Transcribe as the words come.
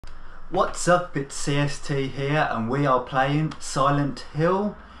What's up, it's CST here and we are playing Silent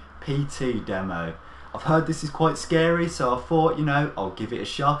Hill PT demo. I've heard this is quite scary, so I thought, you know, I'll give it a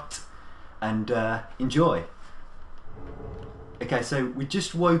shot and enjoy. Okay, so we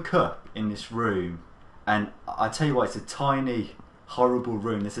just woke up in this room and I tell you what, it's a tiny, horrible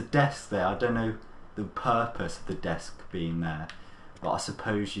room. There's a desk there. I don't know the purpose of the desk being there, but I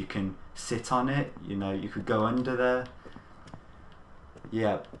suppose you can sit on it, you know, you could go under there.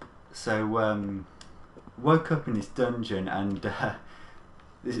 Yeah. So woke up in this dungeon and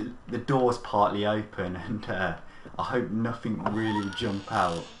the door's partly open and I hope nothing really will jump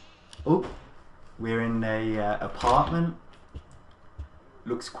out. Oh, we're in a apartment.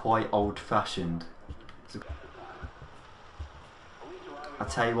 Looks quite old-fashioned. So, I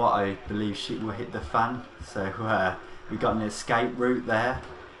tell you what, I believe shit will hit the fan. So we got an escape route there,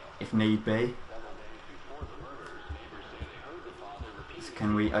 if need be. So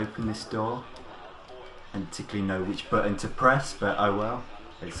can we open this door? I don't particularly know which button to press, but oh well.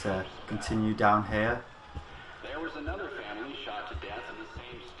 Let's continue down here. There was another family shot to death in the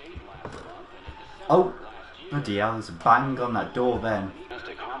same state last month and in December Oh, last year. bloody hell, there's a bang on that door then.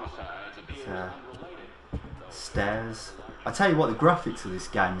 Domestic homicides appear unrelated. Stairs. I tell you what, the graphics of this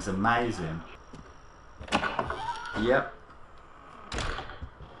game is amazing. Yep.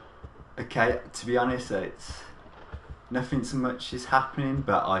 Okay, to be honest, it's nothing so much is happening,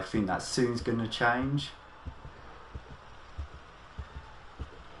 but I think that soon's gonna change.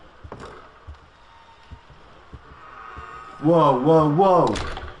 Whoa, whoa, whoa!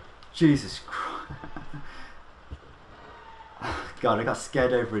 Jesus Christ. God, I got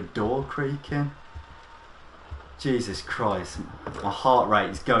scared over a door creaking. Jesus Christ, my heart rate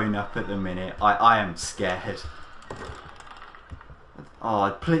is going up at the minute. I am scared.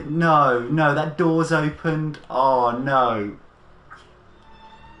 Oh, please, no, that door's opened. Oh, no.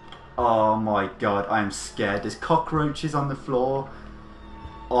 Oh my God, I am scared. There's cockroaches on the floor.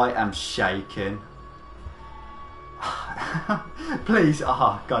 I am shaking. Please,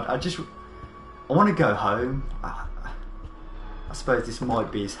 oh God, I want to go home. I suppose this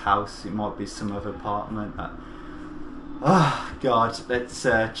might be his house. It might be some other apartment. Oh God, let's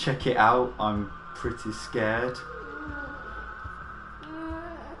check it out. I'm pretty scared.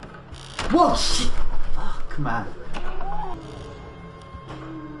 Whoa, shit! Fuck, man.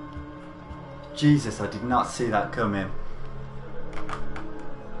 Jesus, I did not see that coming.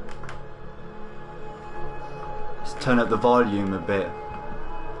 Let's turn up the volume a bit.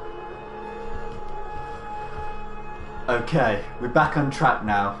 Okay, we're back on track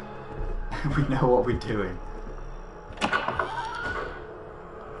now. We know what we're doing.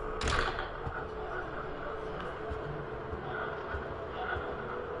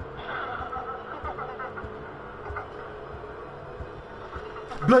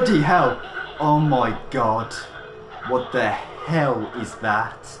 Bloody hell! Oh my God! What the hell is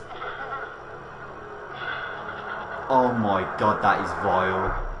that? Oh my God, that is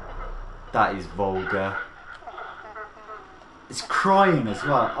vile. That is vulgar. It's crying as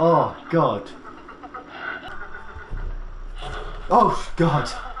well. Oh God. Oh God.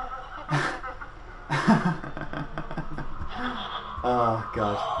 Oh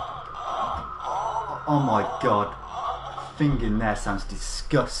God. Oh my God. Thing in there sounds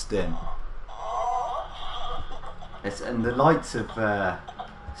disgusting. And the lights have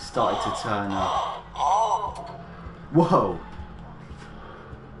started to turn up. Whoa.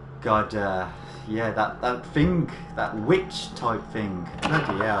 God, yeah, that thing, that witch type thing.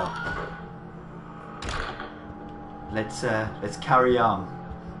 Bloody hell. Let's carry on.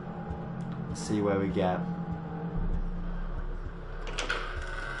 See where we get.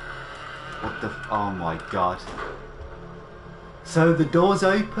 What the? Oh my God. So the door's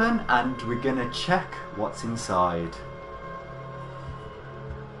open and we're gonna check what's inside.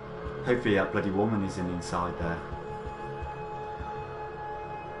 Hopefully that bloody woman isn't inside there.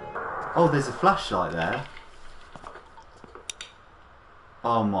 Oh, there's a flashlight there.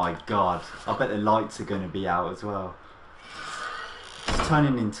 Oh my God. I bet the lights are gonna be out as well. It's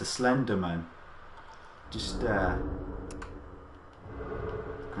turning into Slenderman. Just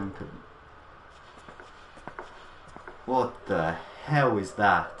what the hell is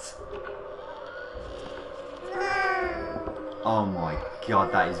that? Oh my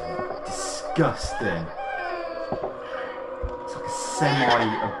God, that is disgusting. It's like a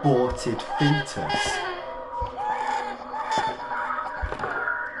semi-aborted fetus.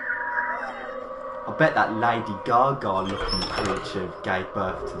 I bet that Lady Gaga looking creature gave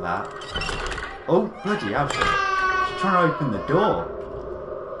birth to that. Oh, bloody hell. She's trying to open the door.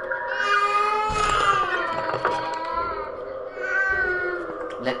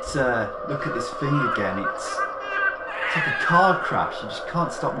 Let's look at this thing again. It's like a car crash. You just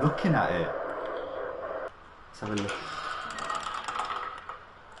can't stop looking at it. Let's have a look.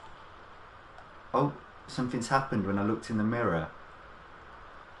 Oh, something's happened when I looked in the mirror.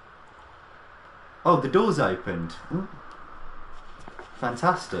 Oh, the door's opened. Ooh.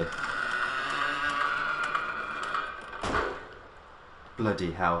 Fantastic.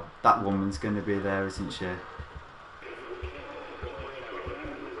 Bloody hell. That woman's going to be there, isn't she?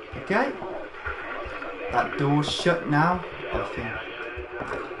 Okay. That door's shut now, I think.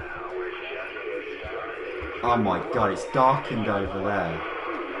 Oh my god, it's darkened over there.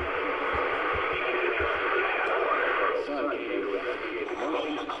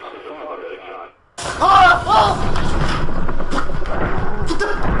 Oh! Oh!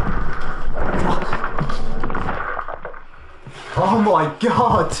 Oh my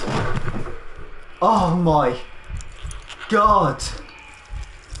god! Oh my god!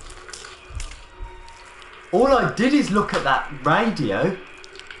 All I did is look at that radio.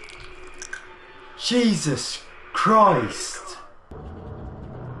 Jesus Christ!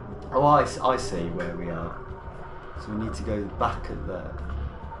 Oh, I see where we are. So we need to go back at there.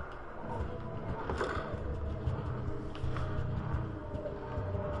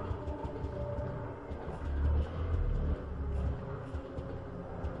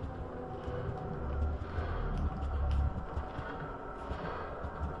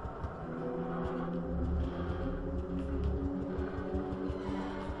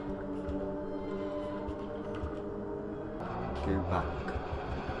 Go back.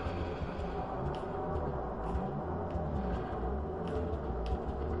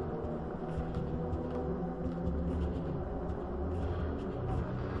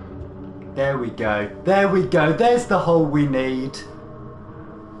 There we go. There we go. There's the hole we need.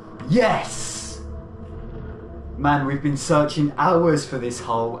 Yes! Man, we've been searching hours for this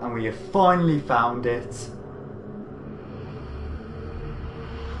hole and we have finally found it.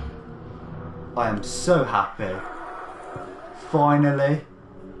 I am so happy. Finally.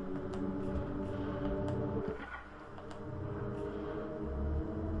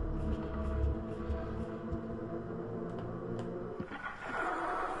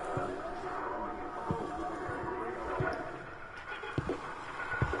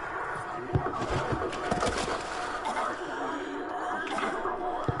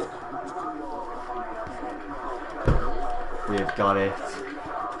 We have got it.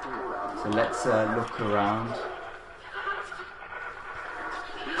 So let's look around.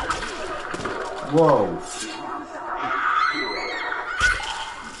 Whoa!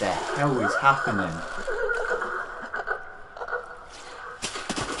 What the hell is happening?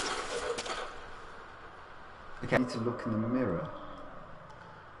 Okay, I need to look in the mirror.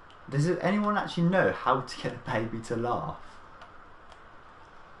 Does anyone actually know how to get a baby to laugh?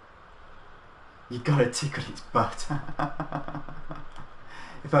 You gotta tickle its butt.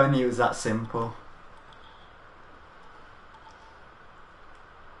 If only it was that simple.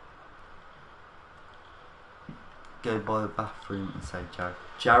 Go by the bathroom and say Jareth.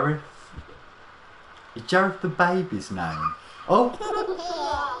 Jareth? Is Jareth the baby's name? Oh!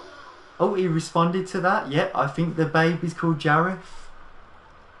 Oh, he responded to that? Yep, I think the baby's called Jareth.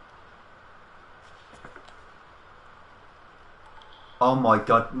 Oh my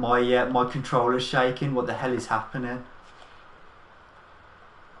god, my controller's shaking. What the hell is happening?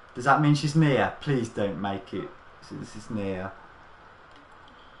 Does that mean she's near? Please don't make it. This is near.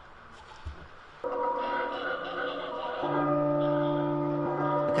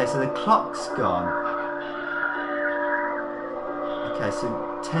 Okay, so the clock's gone. Okay,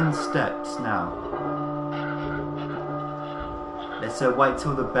 so 10 steps now. Let's wait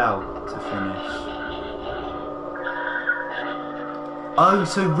till the bell to finish. Oh,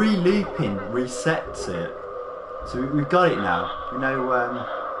 so re-looping resets it. So we've got it now. We know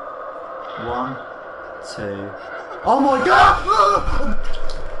 1, 2. Oh my god!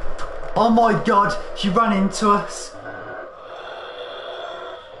 Oh my god! She ran into us.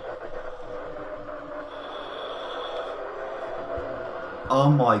 Oh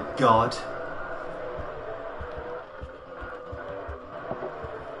my god.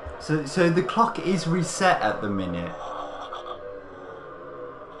 So the clock is reset at the minute.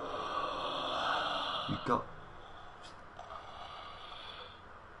 You've got...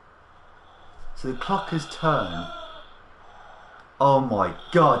 So the clock has turned. Oh my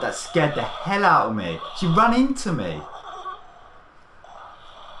god, that scared the hell out of me. She ran into me.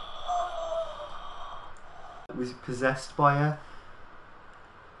 I was possessed by her.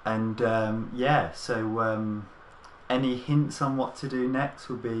 And yeah, so any hints on what to do next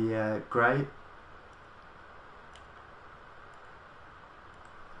would be great.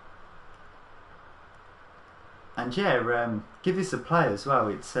 And yeah, give this a play as well.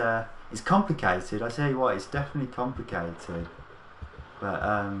 It's complicated. I tell you what, it's definitely complicated. But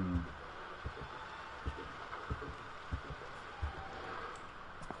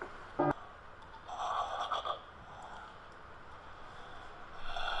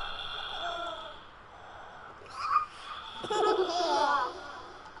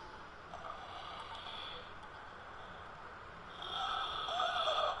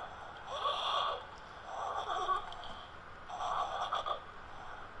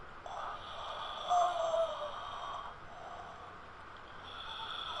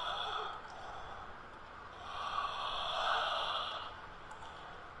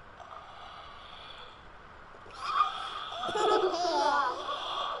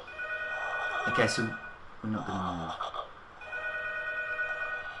okay, so we're not gonna move.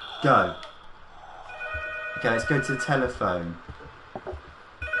 Go. Okay, let's go to the telephone.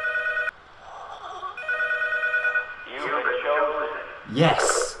 You've been chosen.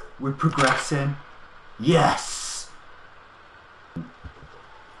 Yes! We're progressing. Yes!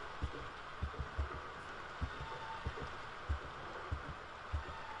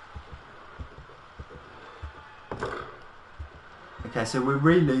 Okay, so we're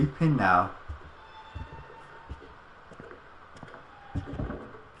re-looping now.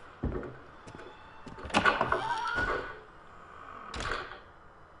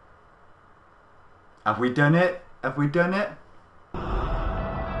 Have we done it? Have we done it?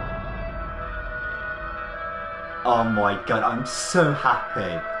 Oh my god, I'm so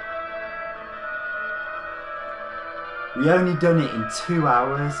happy. We only done it in 2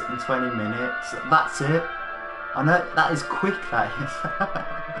 hours and 20 minutes. That's it. I know, that is quick, that is.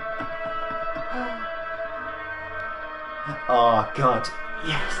 Oh god.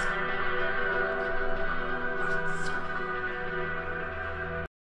 Yes.